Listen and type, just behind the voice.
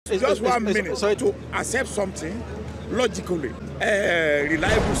just 1 minute to accept something logically,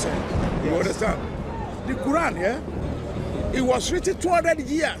 reliable sense. You understand? The Quran, yeah, it was written 200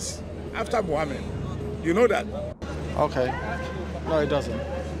 years after Muhammad. You know that? Okay. No, it doesn't.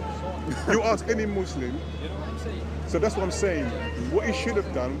 You ask any Muslim, so that's what I'm saying. What he should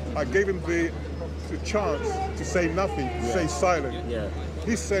have done, I gave him the chance to say nothing, to say silent. Yeah.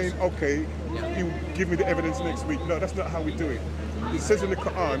 He's saying, okay, you give me the evidence next week. No, that's not how we do it. It says in the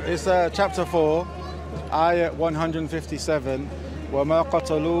Quran. It's chapter 4, ayah 157. وَمَا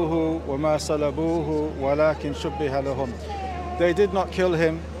قَتَلُوهُ وَمَا صَلَبُوهُ وَلَكِنْ شُبِّهَ لَهُمْ. They did not kill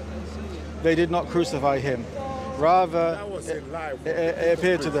him, they did not crucify him. Rather, it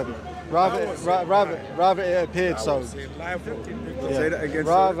appeared to them. Rather, it appeared so. Say that again.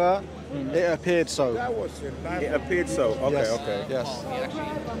 Rather, it appeared so. It appeared so. Okay, yes. okay.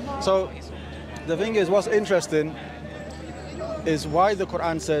 Yes. So, the thing is, what's interesting is why the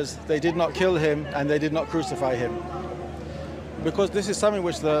Quran says they did not kill him and they did not crucify him. Because this is something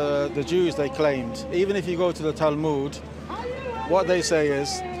which the Jews, they claimed. Even if you go to the Talmud, what they say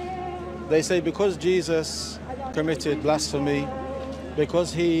is, they say because Jesus committed blasphemy,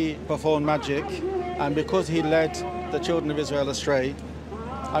 because he performed magic, and because he led the children of Israel astray.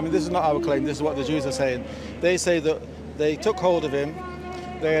 I mean, this is not our claim, this is what the Jews are saying. They say that they took hold of him,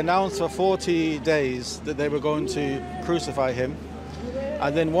 they announced for 40 days that they were going to crucify him,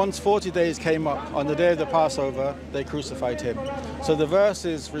 and then once 40 days came up, on the day of the Passover, they crucified him. So the verse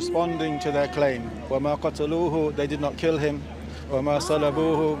is responding to their claim. وَمَا قَتَلُوهُ, they did not kill him. وَمَا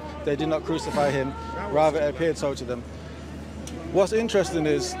صَلَبُوهُ, they did not crucify him. Rather, it appeared so to them. What's interesting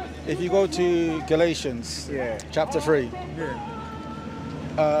is, if you go to Galatians, chapter 3,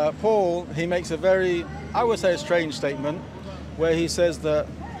 Paul, he makes a very, I would say, a strange statement, where he says that,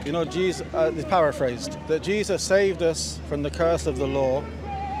 you know, Jesus, it's paraphrased, that Jesus saved us from the curse of the law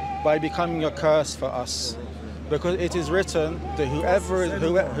by becoming a curse for us. Because it is written that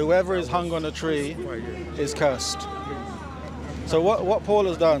whoever is hung on a tree is cursed. So what Paul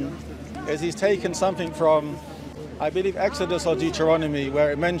has done is he's taken something from, I believe, Exodus or Deuteronomy, where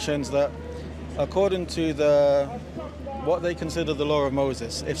it mentions that according to what they consider the law of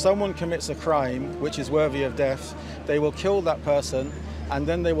Moses, if someone commits a crime which is worthy of death, they will kill that person and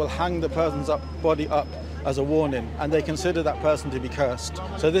then they will hang the person's body up as a warning, and they consider that person to be cursed.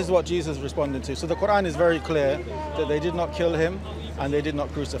 So this is what Jesus responded to. So the Quran is very clear that they did not kill him and they did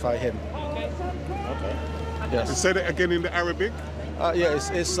not crucify him. Okay. Yes. Say that again in the Arabic. Yeah,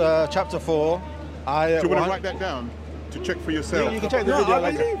 it's chapter 4. Do you want to write that down to check for yourself? You can check the video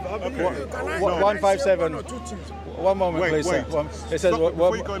later. 157. One moment, please, wait. sir. It says,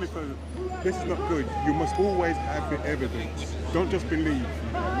 before you go any further, this is not good. You must always have the evidence. Don't just believe.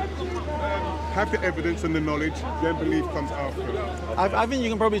 Have the evidence and the knowledge, then belief comes after. I think you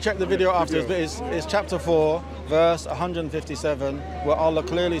can probably check the video afterwards, but it's chapter 4, verse 157, where Allah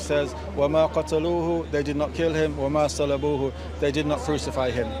clearly says, وَمَا قَتَلُوهُ, they did not kill him, وَمَا صَلَبُوهُ, they did not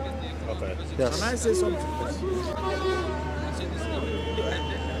crucify him. Okay. Yes. Can I say something?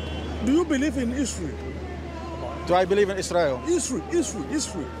 Do you believe in Israel? Do I believe in Israel? Israel.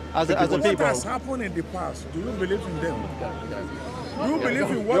 As a people? What has happened in the past? Do you believe in them? Do you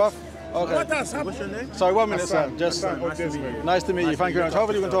believe in what? Okay. What has happened? What's your name? Sorry, 1 minute, sir. Just nice to meet you. Thank you very much.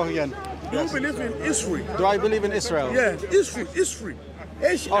 Hopefully we can talk again. Do you believe in Israel? Do I believe in Israel? Yeah, Israel. History.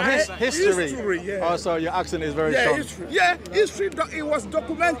 History, yeah. Oh, sorry, your accent is very strong. History. It was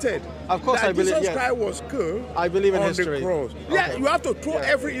documented. Of course, I believe. Jesus Christ was killed. I believe in on history. The cross. Okay. Yeah, you have to throw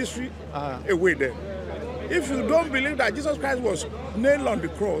every history away there. If you don't believe that Jesus Christ was nailed on the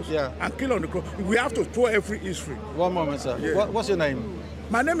cross and killed on the cross, we have to throw every history. 1 moment, sir. Yeah. What's your name?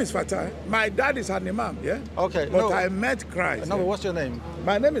 My name is Fatah. My dad is an imam, yeah? Okay. But I met Christ. No, but what's your name?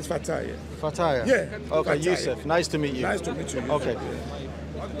 My name is Fatah, yeah. Fatah? Yeah. Okay, Fatah, Yusuf. Nice to meet you. Nice to meet you. Okay.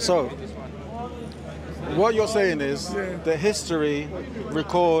 So, what you're saying is that history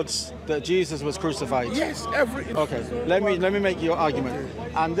records that Jesus was crucified. Yes, Okay, let me make your argument.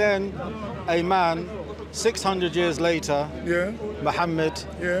 And then a man 600 years later, Muhammad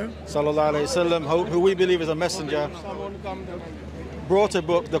sallallahu alaihi wasallam, who we believe is a messenger, brought a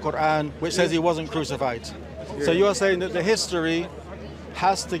book, the Quran, which says he wasn't crucified. So you're saying that the history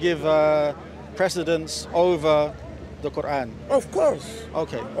has to give precedence over the Quran? Of course.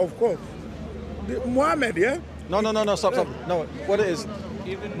 Okay. Of course. Muhammad, yeah? No, stop. No, what it is,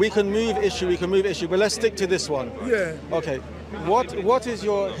 we can move issue, but let's stick to this one. Yeah. Okay. What is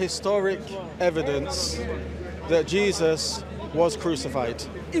your historic evidence that Jesus was crucified?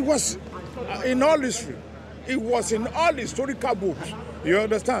 It was in all history. It was in all historical books. You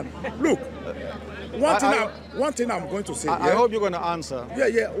understand? Look, One thing I'm going to say. I hope you're going to answer.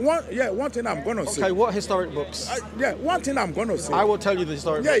 One thing I'm going to say. Okay, what historic books? One thing I'm going to say. I will tell you the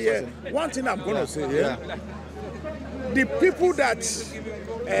historic books. One thing I'm going to say. The people that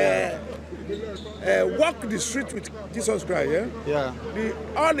walk the street with Jesus Christ.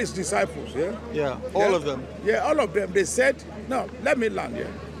 All his disciples. All of them. All of them. They said, no, let me land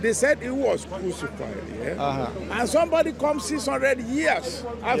here. They said he was crucified. And somebody comes 600 years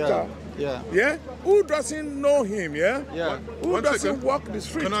after. Who doesn't know him? Who doesn't walk the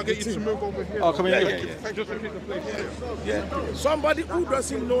street? Can I get you to move over here? Oh, come here. Somebody who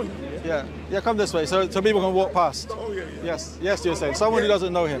doesn't know him. Come this way, so people can walk past. Yes, you're saying someone who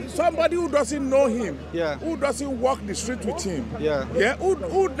doesn't know him. Somebody who doesn't know him. Who doesn't walk the street with him.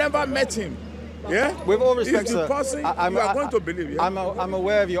 Who never met him. With all respect, the sir, person you are going to believe. I'm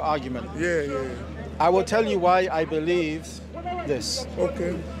aware of your argument. I will tell you why I believe this.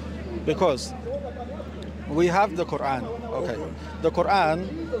 Okay. Because we have the Quran. Okay. The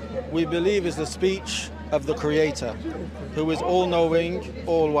Quran, we believe, is the speech of the Creator, who is all-knowing,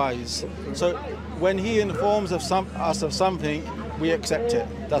 all-wise. So when He informs us of something, we accept it.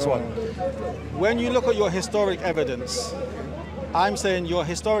 That's one. When you look at your historic evidence, I'm saying your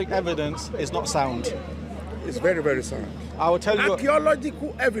historic evidence is not sound. It's very, very sound. I will tell you.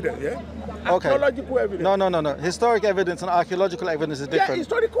 Archaeological evidence, Okay. Archaeological evidence. No. Historic evidence and archaeological evidence is different.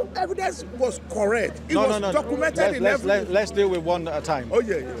 Historical evidence was correct. It was documented in everything. Let's deal with one at a time.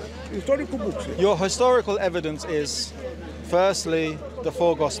 Historical books. Your historical evidence is, firstly, the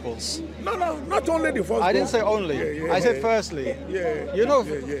 4 Gospels. No, not only the first. I didn't say only. I said firstly.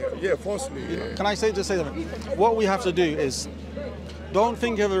 Firstly. Can I say something? What we have to do is, don't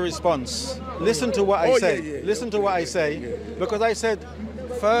think of a response. Listen to what I say. Listen to what I say, because I said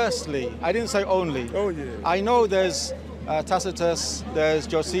firstly. I didn't say only. I know there's Tacitus, there's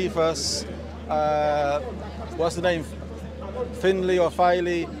Josephus, what's the name? Finley or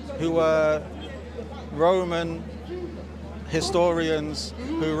Filey, who were Roman historians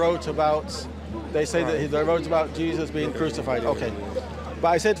who wrote about, they say that they wrote about Jesus being crucified. Okay. But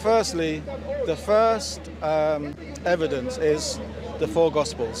I said firstly, the first evidence is the 4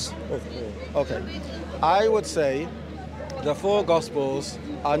 Gospels. Okay. I would say the 4 Gospels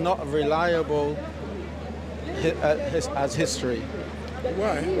are not reliable as history.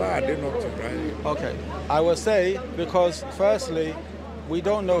 Why are they not reliable? Okay. I would say because firstly, we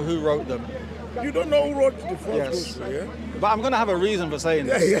don't know who wrote them. You don't know who wrote the first Gospel, But I'm going to have a reason for saying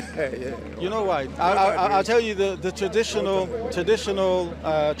this. You know why? I'll tell you the traditional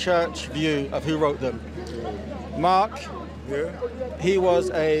church view of who wrote them. Mark, he was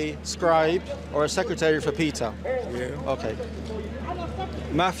a scribe or a secretary for Peter. Okay.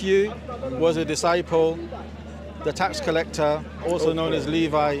 Matthew was a disciple, the tax collector, also known as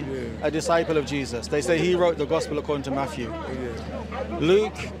Levi, a disciple of Jesus. They say he wrote the gospel according to Matthew.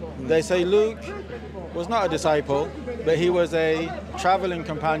 Luke, they say Luke was not a disciple, but he was a traveling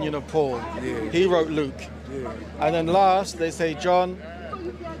companion of Paul. He wrote Luke. And then last, they say John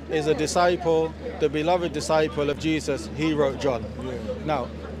is a disciple, the beloved disciple of Jesus. He wrote John. Now,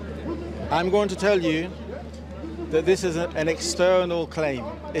 I'm going to tell you that this is an external claim.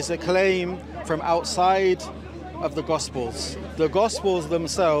 It's a claim from outside of the Gospels. The Gospels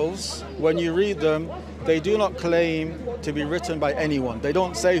themselves, when you read them, they do not claim to be written by anyone. They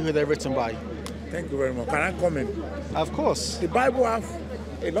don't say who they're written by. Thank you very much. Can I comment? Of course. The Bible have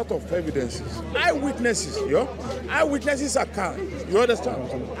a lot of evidences. Eyewitnesses, eyewitnesses account. You understand?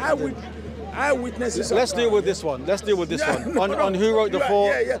 Eyewitnesses. Let's deal with this one. On who wrote the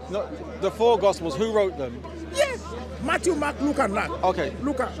 4 the 4 Gospels, who wrote them? Yes. Matthew, Mark, Luke, and Mark. Okay.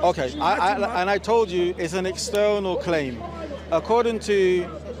 And I told you it's an external claim. According to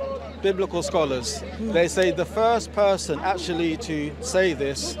biblical scholars, they say the first person actually to say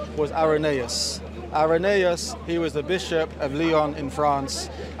this was Irenaeus. Irenaeus, he was the bishop of Lyon in France,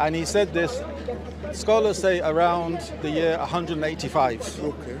 and he said this, scholars say, around the year 185.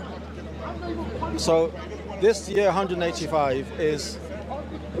 Okay. So this year 185 is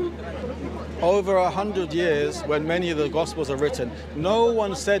over 100 years when many of the Gospels are written. No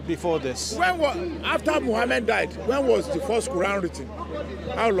one said before this. After Muhammad died, when was the first Quran written?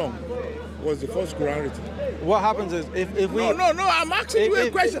 How long was the first Quran written? What happens is if we... No, I'm asking you a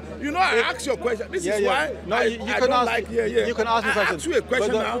question. I asked you a question. This is why you can ask me questions. I asked you a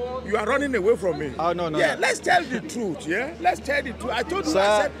question now. You are running away from me. Oh, no. Let's tell the truth, Let's tell the truth. I told you, sir,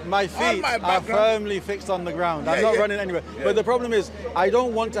 I said, my feet are firmly fixed on the ground. I'm not running anywhere. But the problem is, I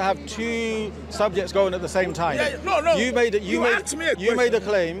don't want to have 2 subjects going at the same time. No. You made a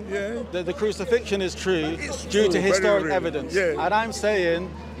claim that the crucifixion is true due to historic evidence. And I'm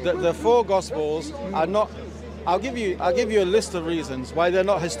saying the four Gospels are not. I'll give you a list of reasons why they're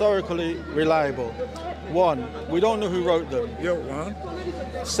not historically reliable. One, we don't know who wrote them. Yeah, one.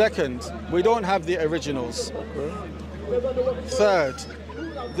 Second, we don't have the originals. Third,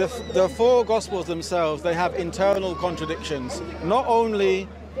 the four Gospels themselves, they have internal contradictions. Not only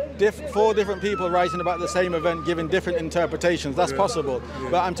four different people writing about the same event giving different interpretations, that's possible.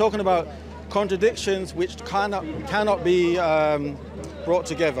 But I'm talking about contradictions which cannot be brought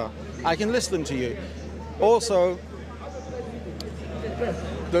together. I can list them to you. Also,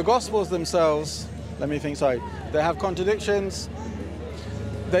 the Gospels themselves, they have contradictions.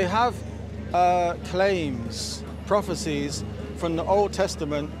 They have claims, prophecies from the Old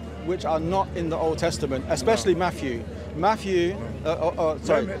Testament which are not in the Old Testament, especially Matthew. The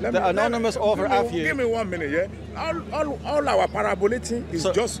anonymous author Matthew. Give me 1 minute, yeah. All our parabolating is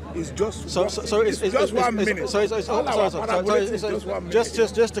just 1 minute.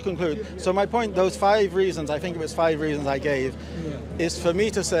 Just to conclude. So my point, those 5 reasons, I think it was 5 reasons I gave, is for me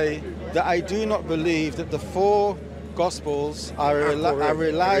to say that I do not believe that the 4 Gospels are a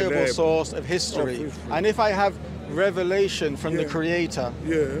reliable source of history. And if I have revelation from the Creator,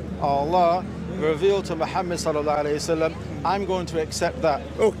 Allah revealed to Muhammad sallallahu alaihi wasallam, I'm going to accept that.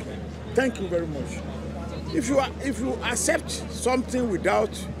 Okay, thank you very much. If you accept something without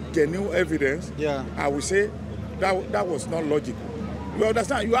genuine evidence, I will say that was not logical. You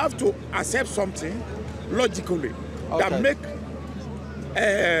understand? You have to accept something logically that make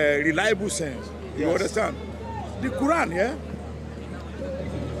reliable sense. You understand? The Quran,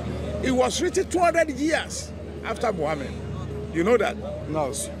 it was written 200 years after Muhammad. You know that?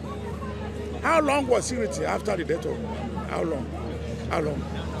 No. How long was he written after the death of Muhammad? How long?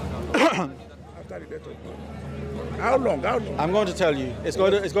 After the death of Muhammad? How long? I'm going to tell you. It's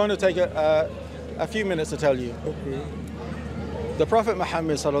going to take a few minutes to tell you. Okay. The Prophet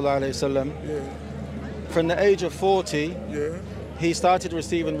Muhammad sallallahu alaihi wasallam, from the age of 40, he started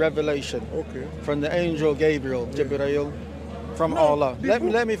receiving revelation from the angel Gabriel, Jibreel, from Allah. Let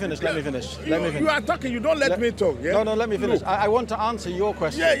me finish. You are talking, you don't let me talk. No, let me finish. I want to answer your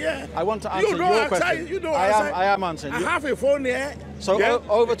question. I want to answer your question. I am answering. I have a phone here. So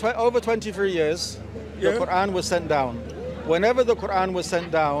over 23 years, the Quran was sent down. Whenever the Quran was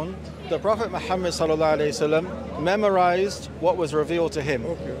sent down, the Prophet Muhammad sallallahu alaihi wasallam memorized what was revealed to him.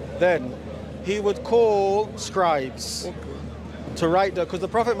 Then he would call scribes to write, because the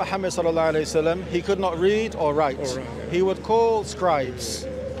Prophet Muhammad sallallahu alaihi wasallam, he could not read or write. He would call scribes,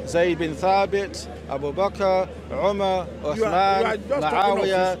 Zayd bin Thabit, Abu Bakr, Umar, Uthman,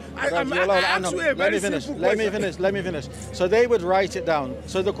 Muawiyah. Let me finish. So they would write it down.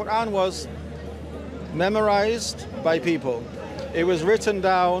 So the Quran was memorized by people. It was written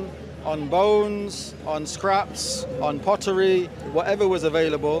down on bones, on scraps, on pottery, whatever was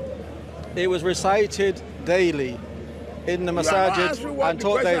available. It was recited daily in the masajid and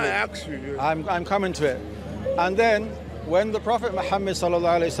taught daily. I'm coming to it. And then when the Prophet Muhammad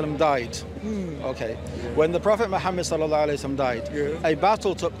sallallahu alaihi wasallam died, when the Prophet Muhammad sallallahu alaihi wasallam died, a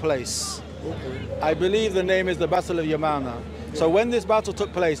battle took place. I believe the name is the Battle of Yamama. So when this battle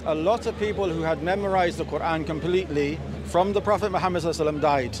took place, a lot of people who had memorized the Quran completely from the Prophet Muhammad sallallahu alaihi wasallam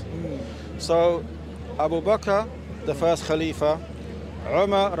died. So Abu Bakr, the first Khalifa,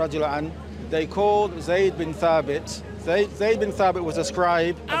 Umar radiallahu anh, they called Zayd bin Thabit. Zayd bin Thabit was a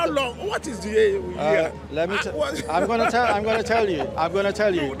scribe. How long? What is the year? I'm going to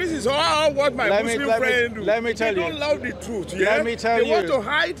tell you. No, this is all what my Muslim friend do. Let me tell you. They don't love the truth. Let me tell you. They want to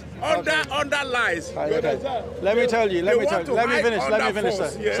hide under lies. Let me tell you. Let me finish.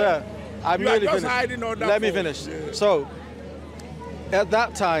 Sir, I'm nearly finished. Let me finish. So, at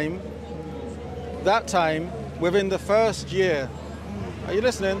that time, within the first year, are you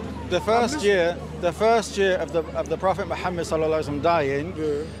listening? The first year of the Prophet Muhammad sallallahu alaihi wasallam dying,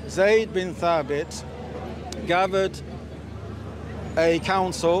 Zayd bin Thabit gathered a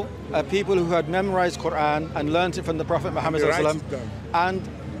council of people who had memorized Quran and learnt it from the Prophet Muhammad sallallahu alaihi wasallam, and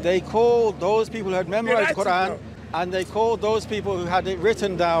they called those people who had memorized Quran, and they called those people who had it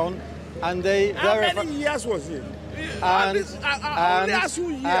written down, and they verified. How many years was it? Yes.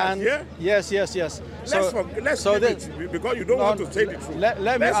 Let's leave it, because you don't want to say the truth. Let's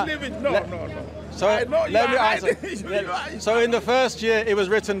leave it. No. So let me answer. So in the first year, it was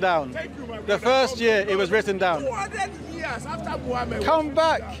written down. Thank you, my the first year, it was written down. 200 years after Muhammad. Come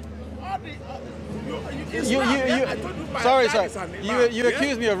back. Sorry, sir. You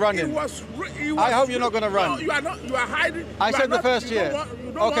accused me of running. I hope you're not going to run. No, you are not. You are hiding. I said the first year.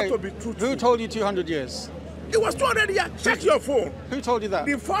 You don't want to be truthful. Who told you 200 years? It was 200 years. Check your phone. Who told you that?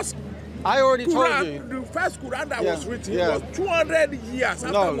 The first I already told Quran, you. the first Quran that Yeah, was written yeah. was 200 years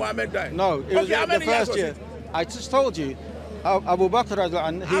after Muhammad died. No, it was Okay, how the many years first was year. it? I just told you. Abu Bakr,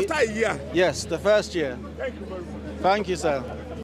 After a year. yes, the first year. Thank you very much. Thank you, sir.